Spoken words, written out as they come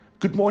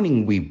Good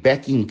morning. We're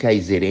back in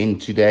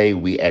KZN today.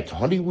 We're at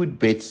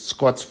Hollywoodbets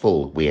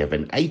Scottsville. We have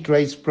an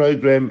 8-race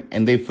program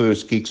and their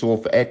first kicks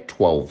off at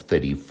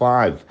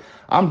 12:35.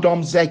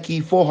 I'm Zaki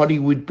for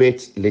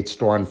Hollywoodbets. Let's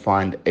try and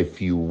find a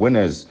few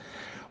winners.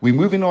 We're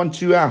moving on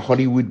to our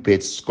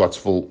Hollywoodbets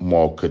Scottsville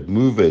market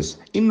movers.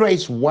 In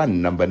race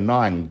 1, number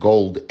 9,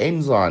 Gold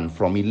Ensign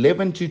from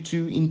 11 to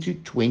 2 into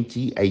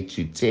 28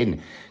 to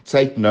 10.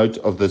 Take note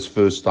of this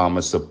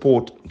first-timer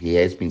support. He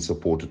has been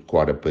supported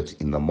quite a bit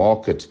in the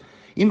market.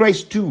 In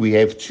race 2, we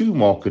have 2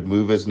 market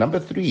movers. Number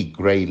 3,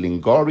 Grey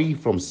Lingari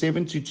from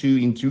 7 to 2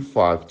 into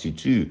 5 to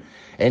 2.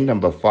 And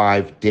number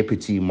 5,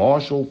 Deputy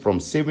Marshal from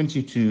 7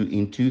 to 2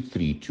 into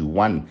 3 to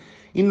 1.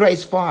 In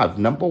race 5,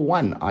 number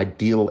 1,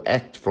 Ideal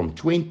Act from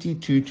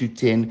 22 to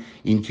 10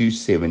 into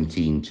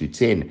 17 to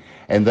 10.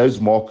 And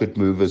those market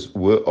movers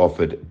were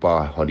offered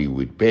by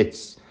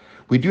Hollywoodbets.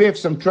 We do have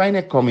some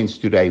trainer comments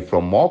today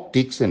from Mark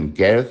Dixon,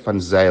 Gareth Van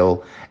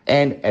Zyl,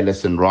 and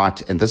Alison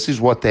Wright. And this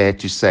is what they had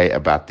to say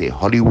about their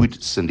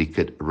Hollywood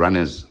Syndicate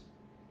runners.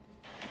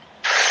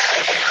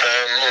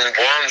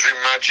 Boundary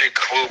Magic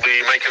will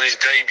be making his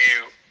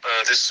debut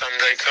this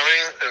Sunday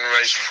coming in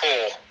race 4.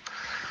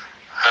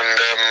 And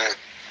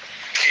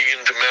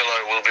Keegan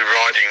DeMello will be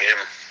riding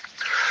him.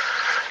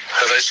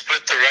 They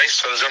split the race,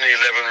 so there's only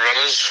 11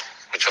 runners,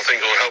 which I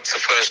think will help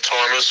the first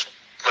timers.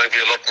 Maybe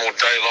a lot more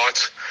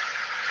daylight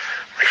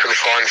we can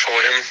find for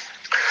him.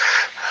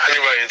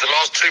 Anyway, the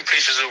last 2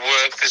 pieces of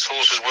work, this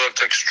horse has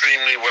worked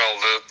extremely well.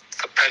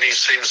 The penny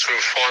seems to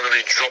have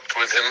finally dropped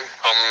with him.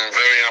 I'm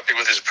very happy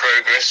with his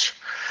progress.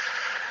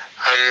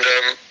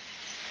 And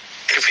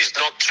if he's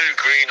not too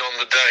green on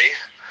the day,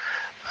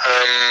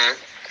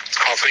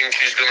 I think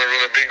he's going to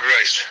run a big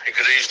race. He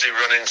could easily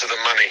run into the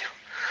money.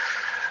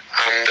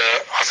 And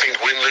I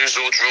think win, lose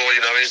or draw,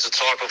 he's the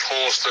type of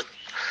horse that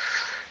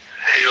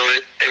he'll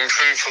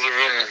improve for the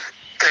run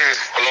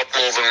a lot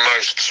more than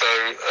most. So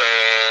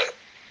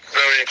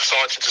very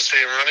excited to see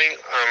him running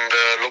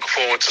and look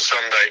forward to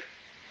Sunday.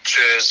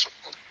 Cheers.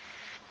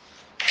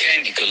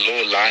 Candy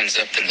Galore lines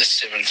up in the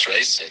 7th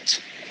race at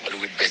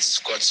Hollywoodbets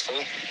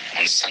Scottsville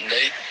on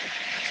Sunday.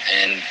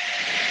 And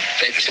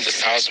back to the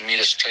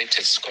 1,000-meter straight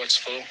at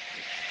Scottsville.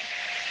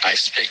 I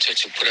expect her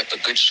to put up a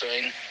good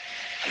showing.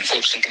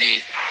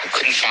 Unfortunately, we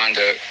couldn't find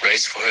a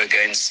race for her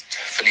against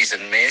fillies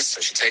and mares,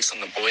 so she takes on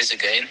the boys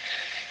again.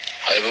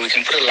 However, we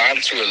can put a line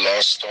through her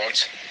last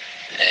start,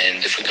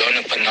 and if we go on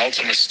a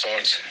penultimate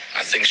start,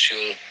 I think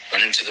she'll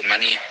run into the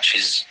money.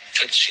 She's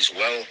fit, she's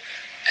well,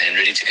 and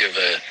ready to give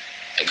a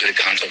good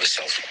account of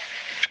herself.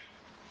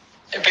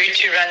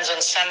 Debut runs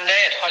on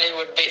Sunday at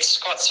Hollywoodbets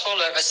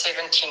Scottsville over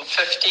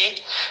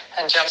 1750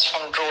 and jumps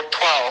from draw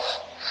 12.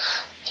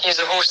 He's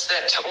a horse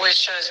that always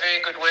shows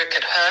very good work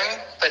at home,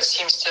 but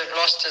seems to have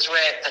lost his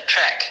way at the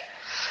track.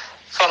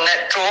 From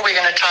that draw, we're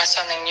going to try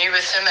something new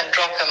with him and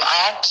drop him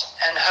out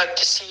and hope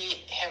to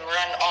see him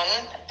run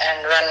on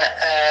and run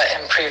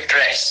an improved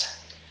race.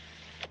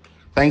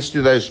 Thanks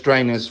to those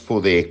trainers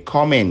for their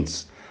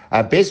comments.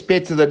 Our best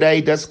bet of the day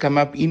does come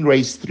up in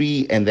race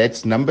 3, and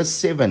that's number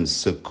 7,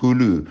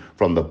 Sekulu,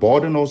 from the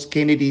Badenhorst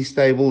Kennedy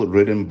stable,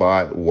 ridden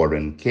by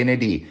Warren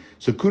Kennedy.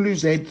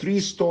 Sekulu's had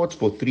 3 starts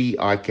for 3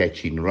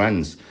 eye-catching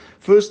runs.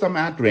 First time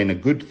out, ran a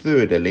good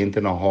third, a length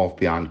and a half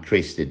behind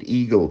Crested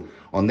Eagle.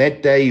 On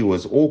that day, he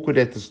was awkward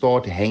at the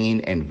start,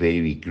 hanging and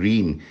very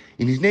green.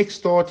 In his next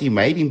start, he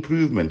made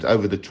improvement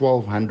over the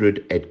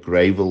 1200 at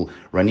Greyville,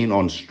 running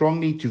on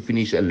strongly to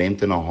finish a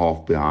length and a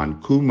half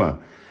behind Kuma.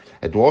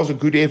 It was a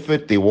good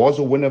effort. There was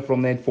a winner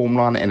from that form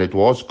line, and it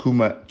was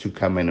Kuma to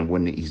come in and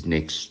win his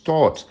next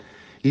start.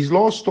 His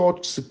last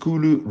start,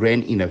 Sekulu,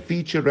 ran in a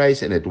feature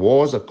race, and it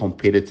was a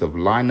competitive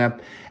lineup,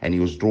 and he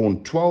was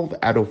drawn 12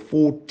 out of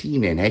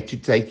 14 and had to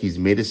take his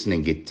medicine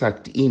and get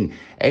tucked in.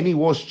 And he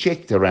was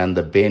checked around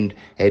the bend,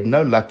 had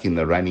no luck in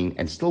the running,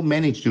 and still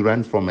managed to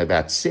run from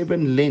about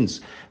 7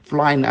 lengths,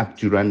 flying up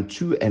to run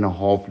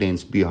 2.5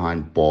 lengths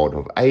behind Bard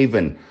of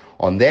Avon.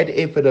 On that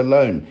effort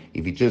alone,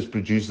 if he just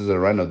produces a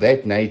run of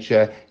that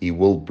nature, he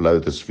will blow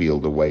this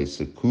field away,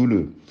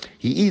 Sekulu.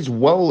 He is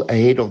well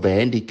ahead of the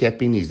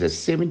handicapping. He's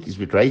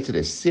rated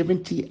as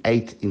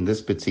 78 in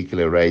this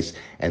particular race,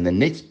 and the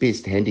next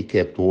best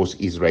handicapped horse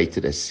is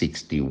rated as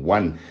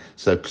 61.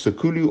 So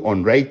Sekulu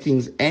on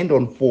ratings and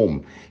on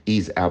form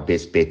is our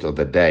best bet of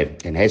the day,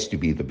 and has to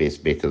be the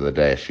best bet of the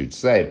day, I should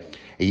say.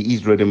 He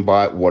is ridden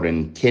by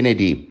Warren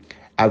Kennedy.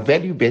 Our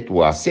value bet,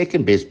 or our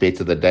second best bet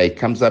of the day,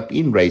 comes up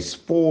in race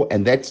 4,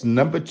 and that's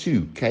number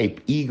 2, Cape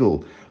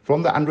Eagle,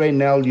 from the Andre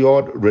Nel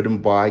yard, ridden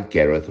by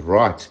Gareth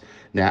Wright.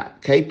 Now,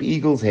 Cape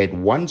Eagles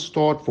had 1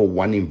 start for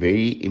 1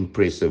 very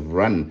impressive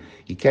run.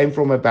 He came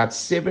from about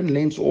 7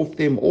 lengths off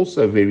them,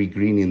 also very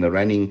green in the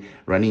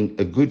running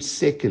a good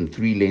second,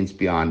 3 lengths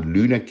behind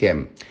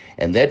Lunacam.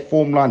 And that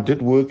form line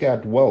did work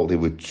out well. There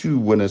were 2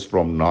 winners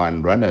from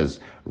 9 runners.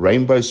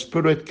 Rainbow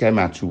Spirit came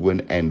out to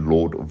win, and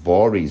Lord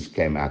Varies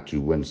came out to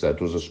win. So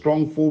it was a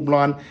strong form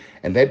line,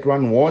 and that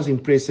run was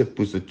impressive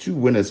because the 2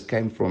 winners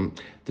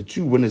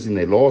in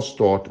their last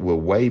start were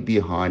way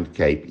behind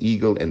Cape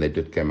Eagle, and they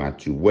did come out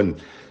to win.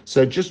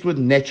 So just with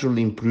natural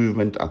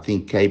improvement, I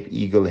think Cape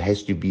Eagle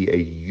has to be a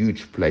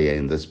huge player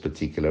in this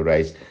particular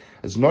race.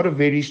 It's not a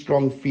very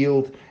strong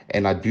field,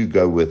 and I do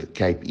go with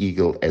Cape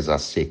Eagle as our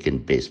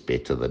second best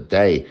bet of the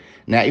day.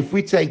 Now, if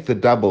we take the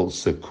double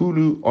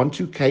Sekulu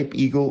onto Cape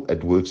Eagle,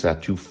 it works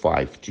out to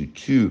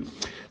 5-2.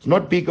 It's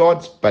not big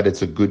odds, but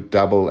it's a good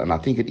double, and I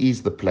think it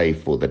is the play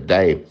for the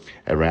day,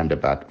 around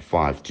about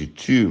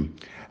 5-2.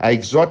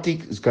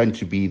 Exotic is going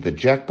to be the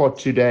jackpot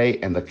today,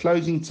 and the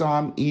closing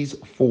time is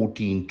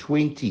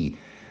 14:20.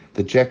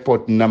 The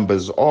jackpot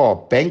numbers are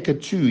Banker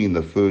 2 in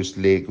the first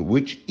leg,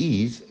 which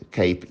is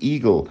Cape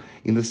Eagle.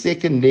 In the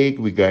second leg,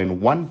 we're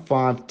going 1,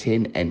 5,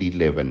 10, and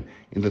 11.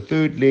 In the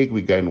third leg,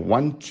 we're going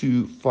 1,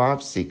 2,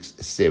 5, 6,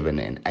 7,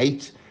 and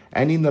 8.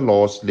 And in the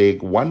last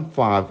leg, 1,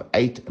 5,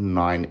 8,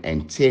 9,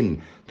 and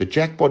 10. The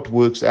jackpot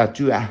works out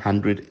to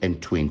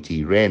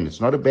 120 Rand.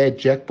 It's not a bad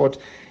jackpot.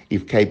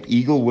 If Cape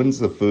Eagle wins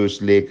the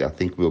first leg, I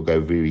think we'll go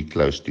very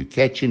close to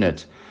catching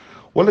it.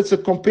 Well, it's a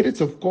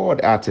competitive card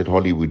out at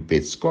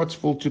Hollywoodbets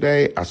Scottsville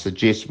today. I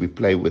suggest we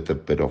play with a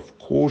bit of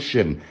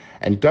caution.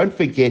 And don't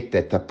forget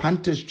that the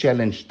Punters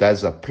Challenge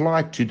does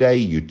apply today.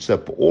 You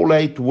tip all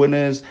 8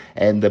 winners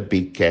and the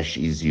big cash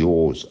is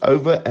yours.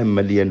 Over R1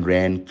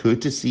 million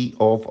courtesy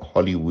of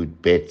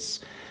Hollywoodbets.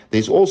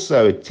 There's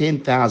also a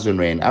 10,000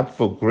 Rand up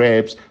for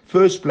grabs,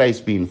 first place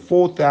being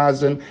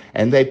 4,000,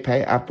 and they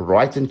pay up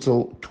right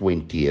until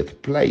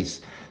 20th place.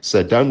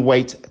 So don't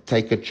wait,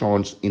 take a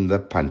chance in the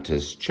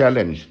Punters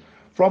Challenge.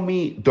 From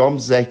me, Dom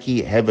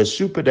Zaki, have a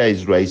super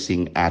day's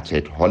racing out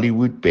at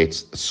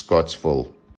Hollywoodbets Scottsville.